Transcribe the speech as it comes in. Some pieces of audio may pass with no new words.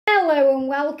Hello and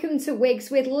welcome to Wigs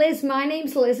with Liz. My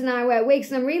name's Liz and I wear wigs,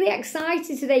 and I'm really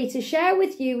excited today to share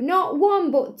with you not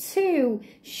one but two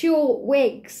short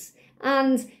wigs.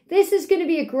 And this is going to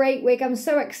be a great wig. I'm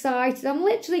so excited. I'm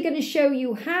literally going to show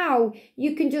you how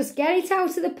you can just get it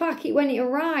out of the packet when it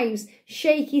arrives,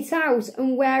 shake it out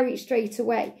and wear it straight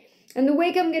away. And the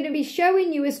wig I'm going to be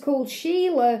showing you is called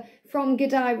Sheila from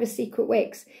Godivas Secret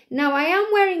Wigs. Now, I am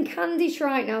wearing Candice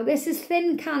right now. This is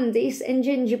thin Candice in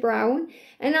ginger brown,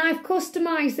 and I've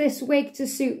customised this wig to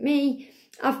suit me.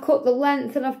 I've cut the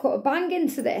length and I've cut a bang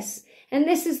into this, and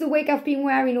this is the wig I've been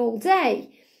wearing all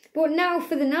day. But now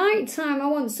for the night time, I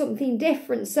want something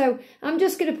different, so I'm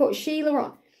just going to put Sheila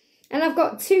on. And I've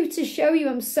got two to show you.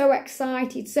 I'm so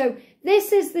excited. So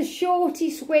this is the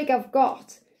shortest wig I've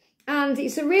got, and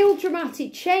it's a real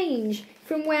dramatic change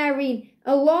from wearing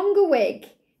a longer wig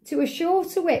to a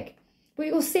shorter wig. But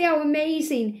you'll see how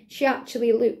amazing she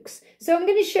actually looks. So I'm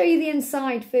going to show you the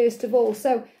inside first of all.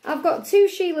 So I've got two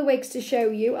Sheila wigs to show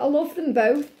you. I love them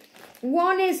both.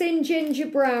 One is in ginger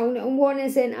brown and one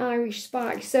is in Irish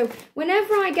spice. So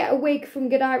whenever I get a wig from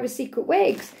Godivas Secret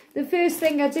Wigs, the first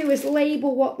thing I do is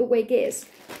label what the wig is.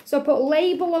 So I put a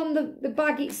label on the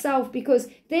bag itself because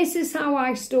this is how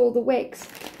I store the wigs.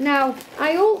 Now,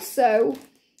 I also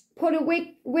put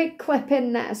a wig clip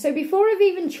in there. So before I've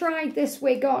even tried this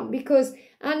wig on, because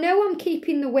I know I'm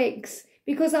keeping the wigs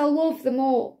because I love them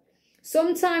all.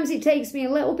 Sometimes it takes me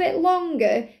a little bit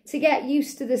longer to get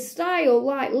used to the style,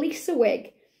 like Lisa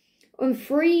wig and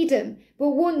Freedom. But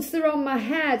once they're on my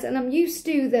head and I'm used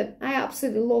to them, I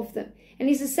absolutely love them. And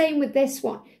it's the same with this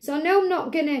one. So I know I'm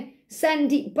not going to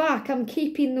send it back. I'm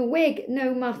keeping the wig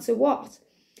no matter what.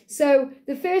 So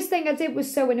the first thing I did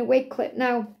was sew in a wig clip.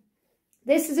 Now,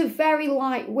 this is a very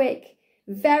light wig.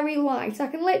 Very light. I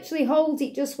can literally hold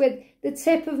it just with the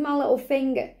tip of my little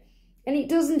finger. And it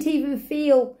doesn't even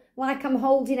feel like I'm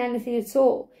holding anything at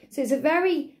all. So it's a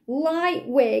very light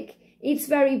wig. It's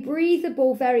very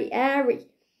breathable, very airy.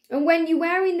 And when you're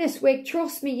wearing this wig,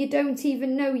 trust me, you don't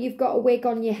even know you've got a wig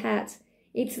on your head.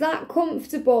 It's that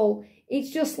comfortable. It's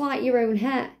just like your own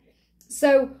hair.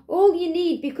 So all you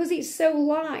need, because it's so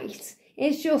light,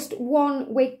 is just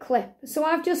one wig clip. So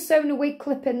I've just sewn a wig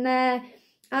clip in there.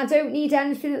 I don't need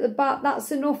anything at the back.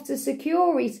 That's enough to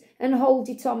secure it and hold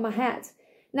it on my head.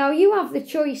 Now, you have the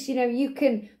choice, you know, you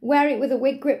can wear it with a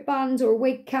wig grip band or a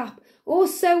wig cap, or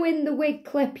sew in the wig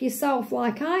clip yourself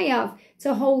like I have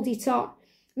to hold it on.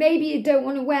 Maybe you don't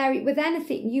want to wear it with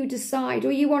anything, you decide,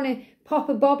 or you want to pop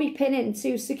a bobby pin in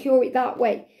to secure it that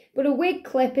way. But a wig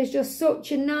clip is just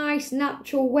such a nice,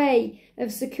 natural way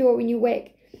of securing your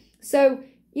wig. So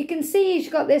you can see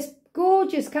you've got this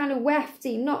gorgeous kind of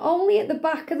wefting, not only at the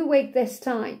back of the wig this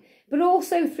time, but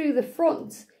also through the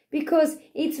front, because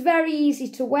it's very easy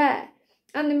to wear.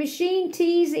 And the machine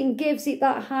teasing gives it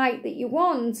that height that you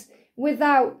want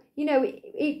without, you know,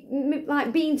 it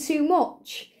like being too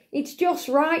much. It's just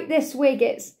right, this wig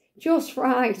is. Just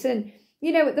right. And,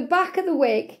 you know, at the back of the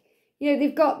wig, you know,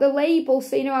 they've got the label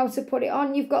so you know how to put it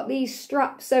on. You've got these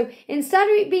straps. So instead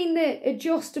of it being the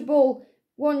adjustable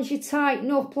ones you tighten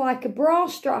up like a bra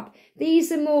strap,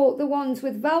 these are more the ones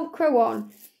with Velcro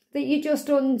on that you just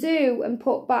undo and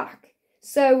put back.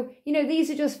 So, you know, these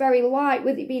are just very light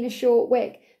with it being a short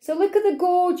wig. So look at the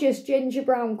gorgeous ginger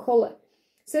brown colour.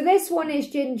 So this one is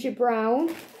ginger brown,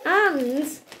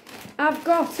 and I've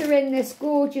got her in this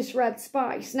gorgeous red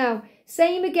spice. Now,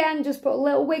 same again, just put a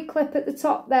little wig clip at the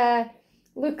top there.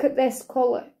 Look at this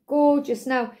colour. Gorgeous.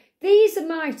 Now, these are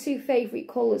my two favourite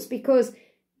colours because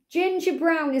ginger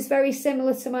brown is very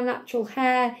similar to my natural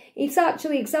hair. It's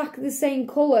actually exactly the same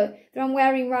colour that I'm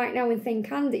wearing right now in Thin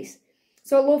Candice.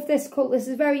 So I love this colour. This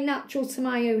is very natural to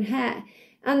my own hair.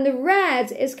 And the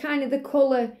red is kind of the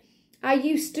colour I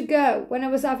used to go when I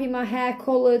was having my hair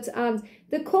coloured, and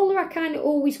the colour I kind of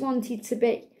always wanted to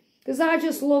be. Because I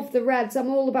just love the reds.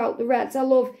 I'm all about the reds. I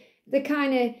love the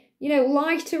kind of, you know,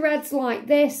 lighter reds like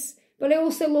this. But I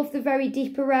also love the very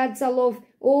deeper reds. I love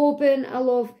auburn. I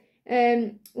love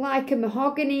like a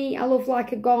mahogany. I love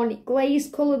like a garnet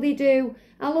glazed colour they do.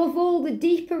 I love all the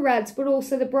deeper reds, but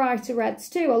also the brighter reds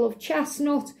too. I love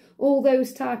chestnut, all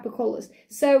those type of colours.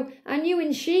 So I knew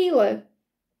in Sheila,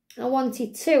 I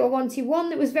wanted two. I wanted one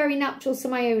that was very natural to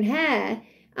my own hair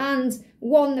and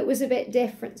one that was a bit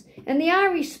different. And the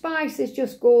Irish spice is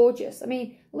just gorgeous. I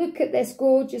mean, look at this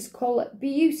gorgeous colour.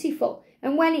 Beautiful.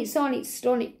 And when it's on, it's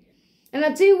stunning. And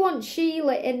I do want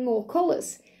Sheila in more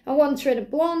colours. I want her in a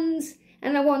blonde,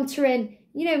 and I want her in,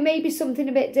 you know, maybe something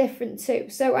a bit different too.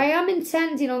 So I am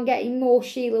intending on getting more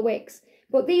Sheila wigs,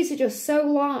 but these are just so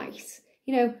light.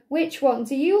 You know, which one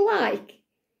do you like?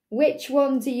 Which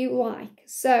one do you like?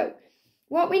 So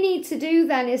what we need to do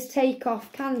then is take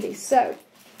off Candy. So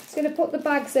it's going to put the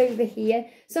bags over here.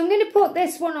 So I'm going to put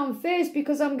this one on first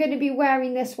because I'm going to be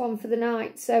wearing this one for the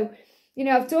night. So, you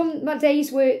know, I've done my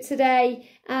day's work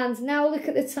today and now look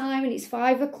at the time and it's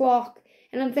 5 o'clock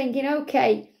and I'm thinking,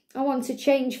 okay, I want to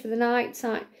change for the night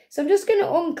time. So I'm just going to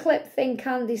unclip Thin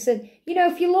Candice. And, you know,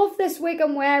 if you love this wig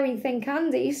I'm wearing, Thin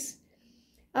Candice,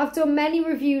 I've done many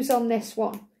reviews on this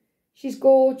one. She's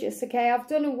gorgeous, okay? I've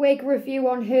done a wig review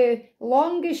on her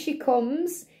long as she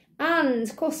comes and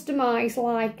customised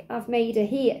like I've made her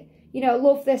here. You know, I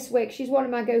love this wig. She's one of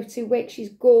my go-to wigs. She's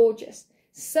gorgeous.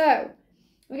 So,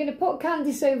 we're going to put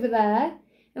Candice over there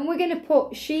and we're going to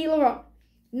put Sheila on.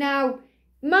 Now,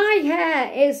 my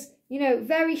hair is, you know,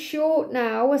 very short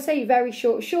now. I say very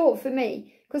short, short for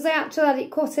me, because I actually had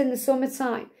it cut in the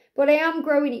summertime. But I am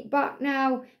growing it back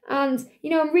now and, you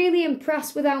know, I'm really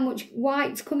impressed with how much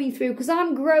white's coming through because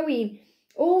I'm growing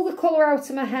all the colour out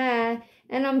of my hair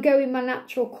and I'm going my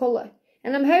natural colour.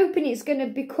 And I'm hoping it's going to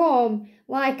become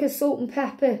like a salt and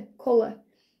pepper colour.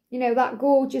 You know, that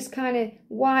gorgeous kind of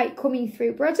white coming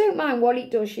through. But I don't mind what it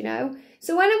does, you know.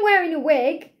 So when I'm wearing a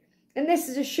wig, and this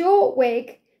is a short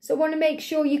wig, so I want to make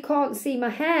sure you can't see my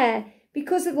hair.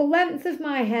 Because of the length of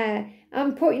my hair,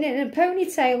 I'm putting it in a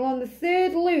ponytail. On the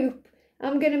third loop,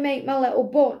 I'm going to make my little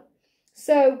bun.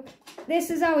 So this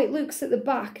is how it looks at the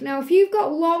back. Now, if you've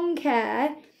got long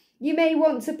hair, you may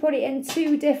want to put it in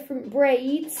 2 different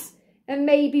braids and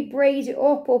maybe braid it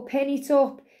up or pin it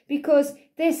up because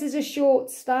this is a short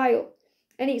style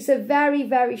and it's a very,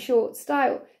 very short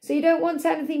style. So you don't want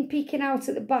anything peeking out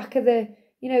at the back of the,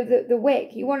 you know, the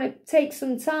wig. You want to take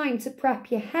some time to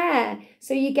prep your hair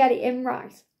so you get it in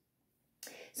right.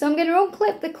 So I'm going to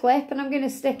unclip the clip and I'm going to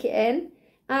stick it in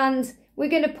and we're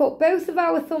going to put both of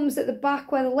our thumbs at the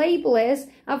back where the label is.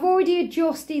 I've already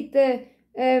adjusted the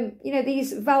you know,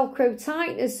 these Velcro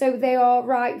tighteners so they are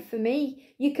right for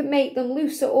me. You can make them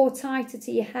looser or tighter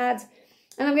to your head.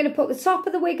 And I'm going to put the top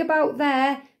of the wig about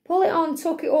there, pull it on,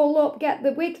 tuck it all up, get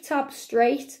the wig tabs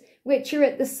straight, which are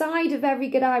at the side of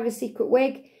every Godivas Secret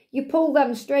wig. You pull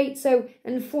them straight so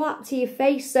and flat to your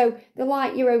face so they're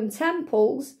like your own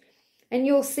temples and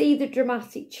you'll see the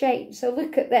dramatic change. So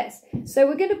look at this. So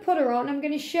we're going to put her on. I'm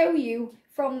going to show you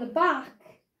from the back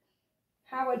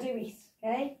how I do it,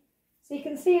 okay? So you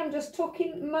can see I'm just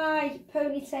tucking my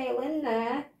ponytail in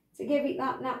there to give it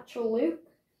that natural look.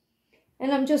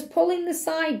 And I'm just pulling the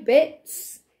side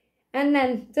bits and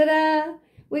then, ta-da,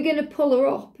 we're going to pull her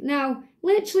up. Now,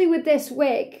 literally with this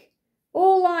wig,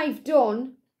 all I've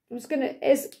done,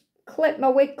 is clip my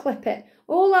wig clip it.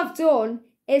 All I've done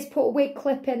is put a wig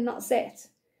clip in, that's it.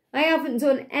 I haven't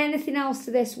done anything else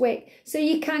to this wig. So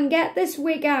you can get this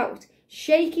wig out,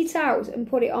 shake it out and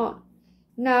put it on.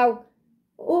 Now,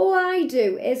 all I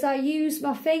do is I use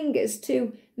my fingers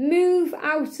to move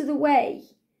out of the way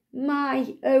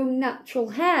my own natural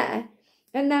hair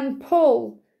and then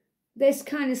pull this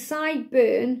kind of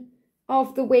sideburn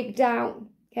of the wig down,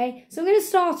 okay? So I'm going to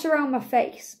start around my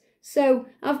face. So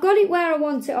I've got it where I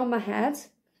want it on my head.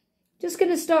 Just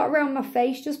going to start around my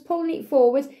face, just pulling it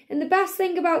forward. And the best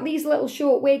thing about these little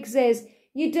short wigs is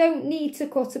you don't need to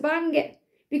cut a bang it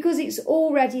because it's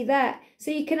already there. So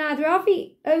you can either have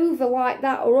it over like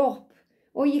that or up,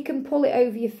 or you can pull it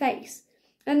over your face.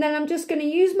 And then I'm just going to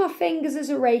use my fingers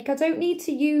as a rake. I don't need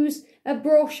to use a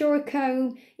brush or a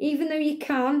comb, even though you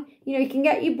can. You know, you can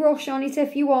get your brush on it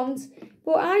if you want.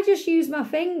 But I just use my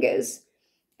fingers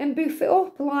and boof it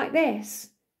up like this.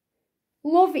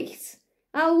 Love it.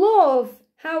 I love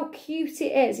how cute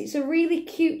it is. It's a really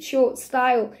cute short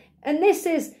style. And this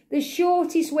is the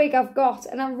shortest wig I've got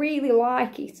and I really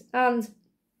like it. And,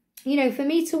 you know, for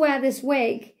me to wear this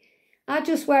wig, I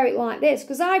just wear it like this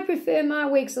because I prefer my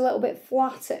wigs a little bit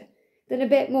flatter than a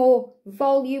bit more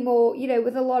volume or, you know,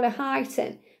 with a lot of height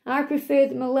in. I prefer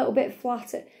them a little bit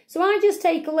flatter. So I just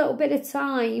take a little bit of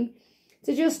time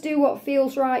to just do what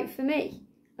feels right for me.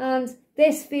 And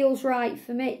this feels right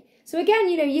for me. So again,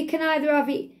 you know, you can either have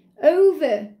it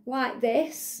over like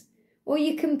this or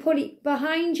you can put it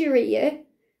behind your ear,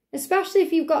 especially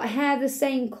if you've got hair the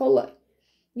same colour,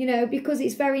 you know, because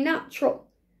it's very natural.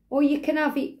 Or you can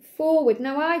have it forward.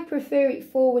 Now, I prefer it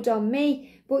forward on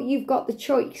me, but you've got the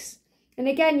choice. And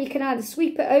again, you can either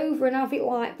sweep it over and have it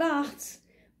like that,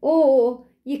 or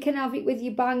you can have it with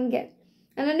your banging.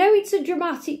 And I know it's a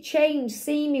dramatic change,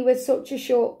 seeing me with such a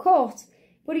short cut,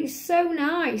 but it's so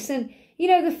nice. And, you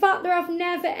know, the fact that I've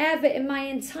never, ever in my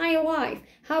entire life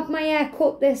had my hair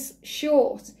cut this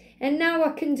short, and now I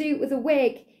can do it with a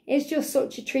wig, is just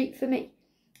such a treat for me.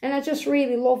 And I just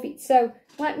really love it. So,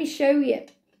 let me show you.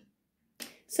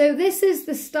 So this is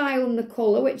the style and the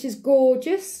colour, which is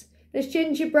gorgeous. This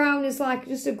ginger brown is like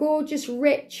just a gorgeous,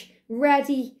 rich,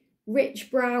 ready,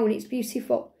 rich brown. It's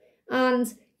beautiful.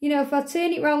 And, you know, if I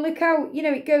turn it around, look how, you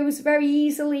know, it goes very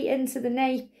easily into the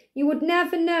nape. You would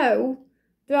never know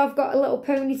that I've got a little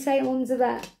ponytail under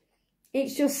there.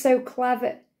 It's just so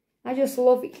clever. I just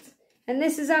love it. And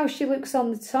this is how she looks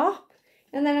on the top.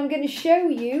 And then I'm going to show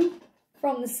you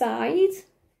from the side.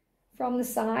 From the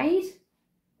side.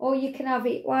 Or you can have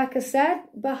it, like I said,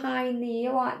 behind the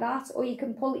ear like that. Or you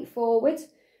can pull it forward.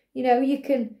 You know, you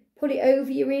can put it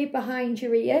over your ear, behind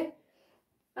your ear.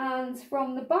 And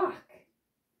from the back.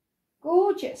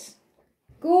 Gorgeous.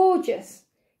 Gorgeous.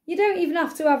 You don't even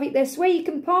have to have it this way. You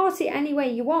can part it any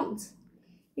way you want.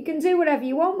 You can do whatever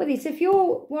you want with it. If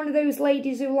you're one of those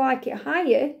ladies who like it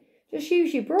higher, just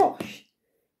use your brush.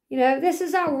 You know, this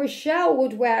is how Rochelle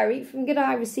would wear it from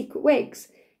Godivas Secret Wigs.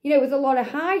 You know, with a lot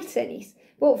of height in it.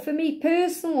 But for me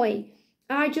personally,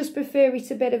 I just prefer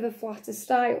it a bit of a flatter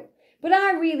style. But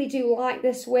I really do like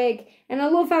this wig. And I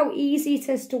love how easy it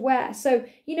is to wear. So,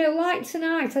 you know, like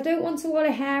tonight, I don't want a lot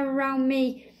of hair around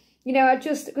me. You know,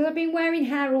 because I've been wearing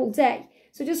hair all day.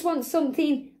 So I just want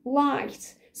something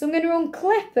light. So I'm going to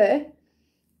unclip her,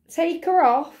 take her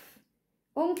off,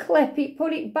 unclip it,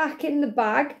 put it back in the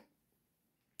bag.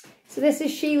 So this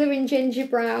is Sheila in ginger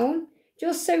brown,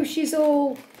 just so she's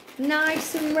all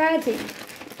nice and ready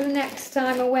for the next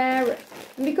time I wear it.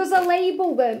 And because I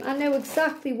label them, I know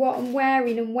exactly what I'm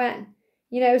wearing and when.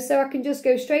 You know, so I can just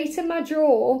go straight in my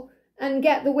drawer and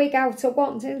get the wig out I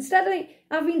want. And instead of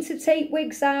having to take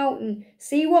wigs out and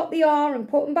see what they are and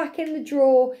put them back in the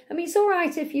drawer. I mean, it's all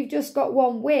right if you've just got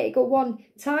one wig or one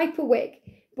type of wig.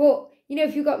 But, you know,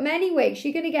 if you've got many wigs,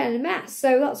 you're going to get in a mess.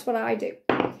 So that's what I do.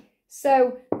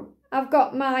 So I've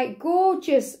got my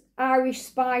gorgeous Irish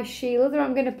Spice Sheila that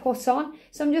I'm going to put on.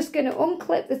 So I'm just going to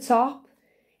unclip the top.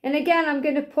 And again, I'm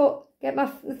going to get my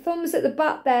thumbs at the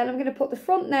back there. And I'm going to put the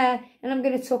front there and I'm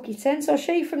going to tuck it in. So I'll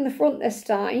show you from the front this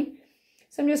time.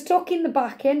 So I'm just tucking the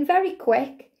back in very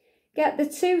quick. Get the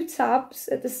two tabs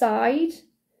at the side.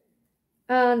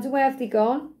 And where have they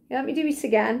gone? Yeah, let me do it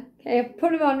again. Okay, I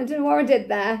put them on. I don't know what I did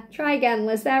there. Try again,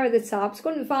 Liz. There are the tabs.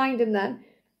 Couldn't find them then.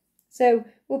 So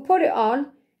we'll put it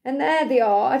on. And there they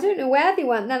are. I don't know where they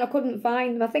went then. I couldn't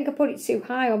find them. I think I put it too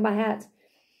high on my head.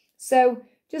 So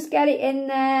just get it in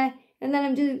there. And then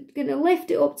I'm just going to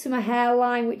lift it up to my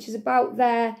hairline, which is about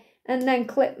there. And then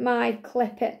clip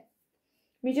it.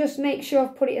 Let me just make sure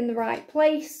I've put it in the right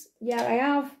place. Yeah, I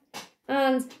have.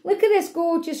 And look at this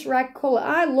gorgeous red colour.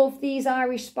 I love these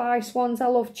Irish Spice ones. I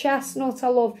love chestnut. I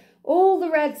love all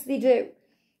the reds they do.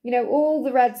 You know, all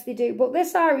the reds they do. But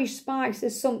this Irish Spice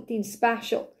is something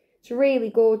special. It's a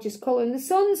really gorgeous colour. And the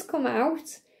sun's come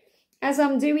out as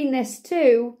I'm doing this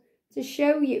too to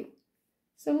show you.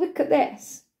 So look at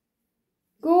this.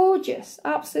 Gorgeous.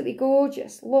 Absolutely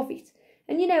gorgeous. Love it.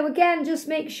 And, you know, again, just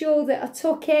make sure that I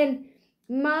tuck in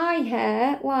my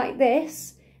hair like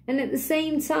this and at the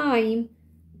same time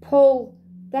pull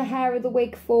the hair of the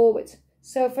wig forward.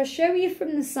 So if I show you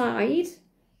from the side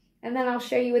and then I'll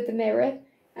show you with the mirror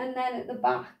and then at the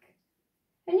back.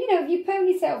 And you know, if you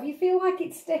ponytail, if you feel like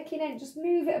it's sticking in, just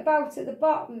move it about at the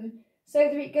bottom so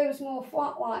that it goes more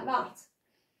flat like that.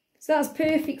 So that's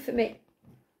perfect for me.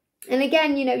 And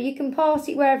again, you know, you can part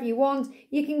it wherever you want.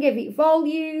 You can give it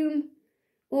volume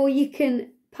or you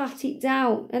can pat it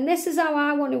down. And this is how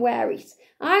I want to wear it.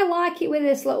 I like it with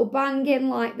this little bang in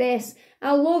like this.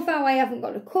 I love how I haven't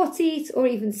got to cut it or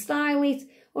even style it.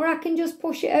 Or I can just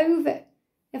push it over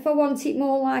if I want it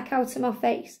more like out of my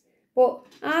face. But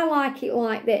I like it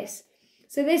like this.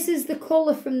 So this is the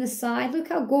colour from the side. Look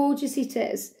how gorgeous it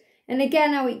is. And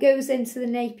again, how it goes into the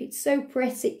nape. It's so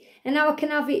pretty. And now I can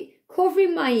have it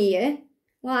covering my ear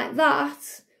like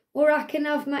that. Or I can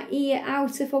have my ear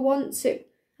out if I want to.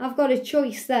 I've got a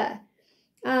choice there.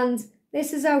 And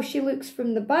this is how she looks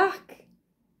from the back.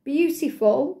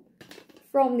 Beautiful.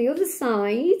 From the other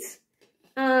side.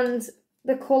 And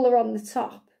the colour on the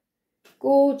top.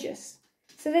 Gorgeous.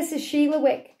 So this is Sheila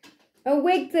Wig. A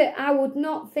wig that I would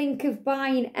not think of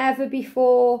buying ever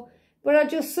before. But I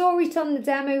just saw it on the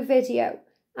demo video.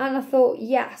 And I thought,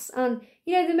 yes. And,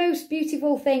 you know, the most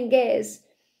beautiful thing is,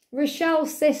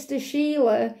 Rochelle's sister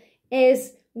Sheila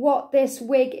is what this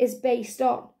wig is based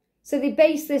on. So they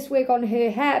based this wig on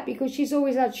her hair because she's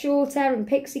always had short hair and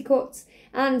pixie cuts.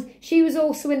 And she was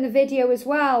also in the video as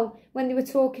well when they were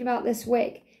talking about this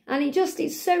wig. And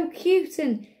it's so cute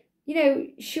and, you know,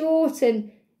 short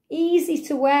and easy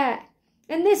to wear.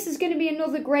 And this is going to be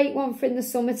another great one for in the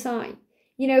summertime.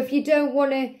 You know, if you don't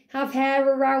want to have hair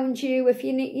around you, if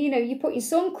you're putting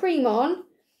sun cream on,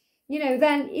 you know,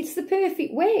 then it's the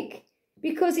perfect wig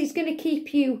because it's going to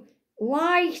keep you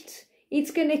light.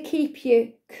 It's going to keep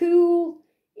you cool.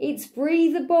 It's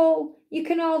breathable. You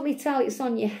can hardly tell it's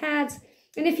on your head.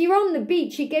 And if you're on the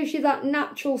beach, it gives you that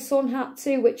natural sun hat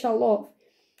too, which I love.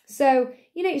 So,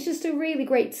 you know, it's just a really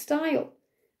great style.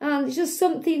 And it's just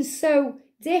something so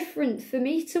different for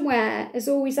me to wear as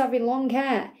always having long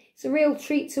hair. It's a real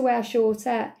treat to wear short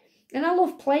hair. And I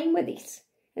love playing with it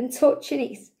and touching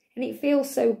it. And it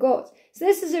feels so good. So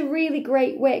this is a really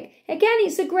great wig. Again,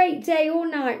 it's a great day or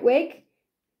night wig.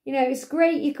 You know, it's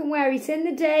great. You can wear it in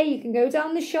the day. You can go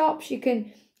down the shops. You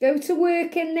can go to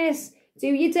work in this. Do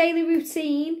your daily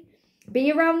routine.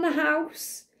 Be around the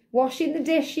house. Washing the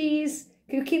dishes.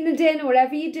 Cooking the dinner.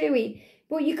 Whatever you're doing.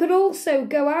 But you could also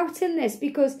go out in this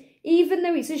because even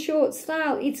though it's a short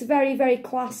style, it's very, very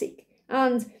classic.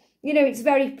 And, you know, it's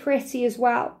very pretty as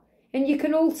well. And you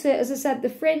can alter, as I said, the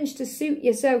fringe to suit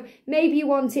you. So maybe you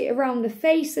want it around the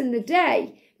face in the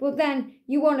day, but then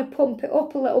you want to pump it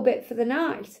up a little bit for the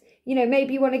night. You know,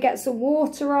 maybe you want to get some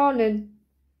water on and,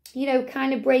 you know,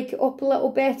 kind of break it up a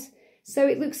little bit so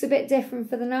it looks a bit different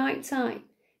for the night time.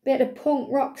 Bit of punk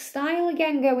rock style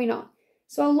again going on.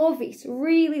 So I love it,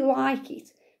 really like it.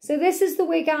 So this is the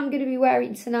wig I'm going to be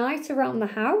wearing tonight around the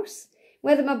house.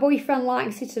 Whether my boyfriend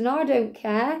likes it or not, I don't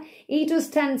care. He does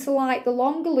tend to like the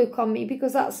longer look on me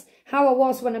because that's how I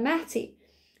was when I met him.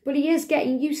 But he is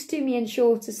getting used to me in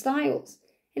shorter styles.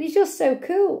 And he's just so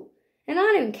cool. And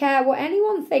I don't care what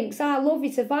anyone thinks. I love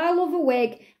it. If I love a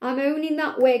wig, I'm owning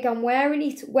that wig. I'm wearing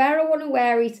it where I want to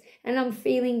wear it. And I'm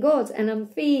feeling good. And I'm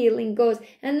feeling good.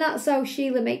 And that's how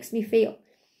Sheila makes me feel.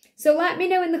 So let me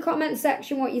know in the comment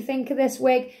section what you think of this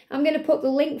wig. I'm going to put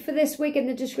the link for this wig in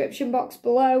the description box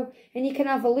below. And you can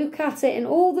have a look at it in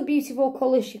all the beautiful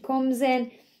colours she comes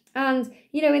in. And,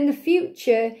 you know, in the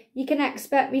future, you can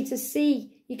expect to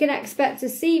see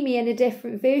me in a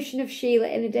different version of Sheila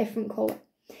in a different colour.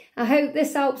 I hope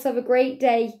this helps. Have a great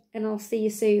day and I'll see you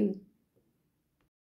soon.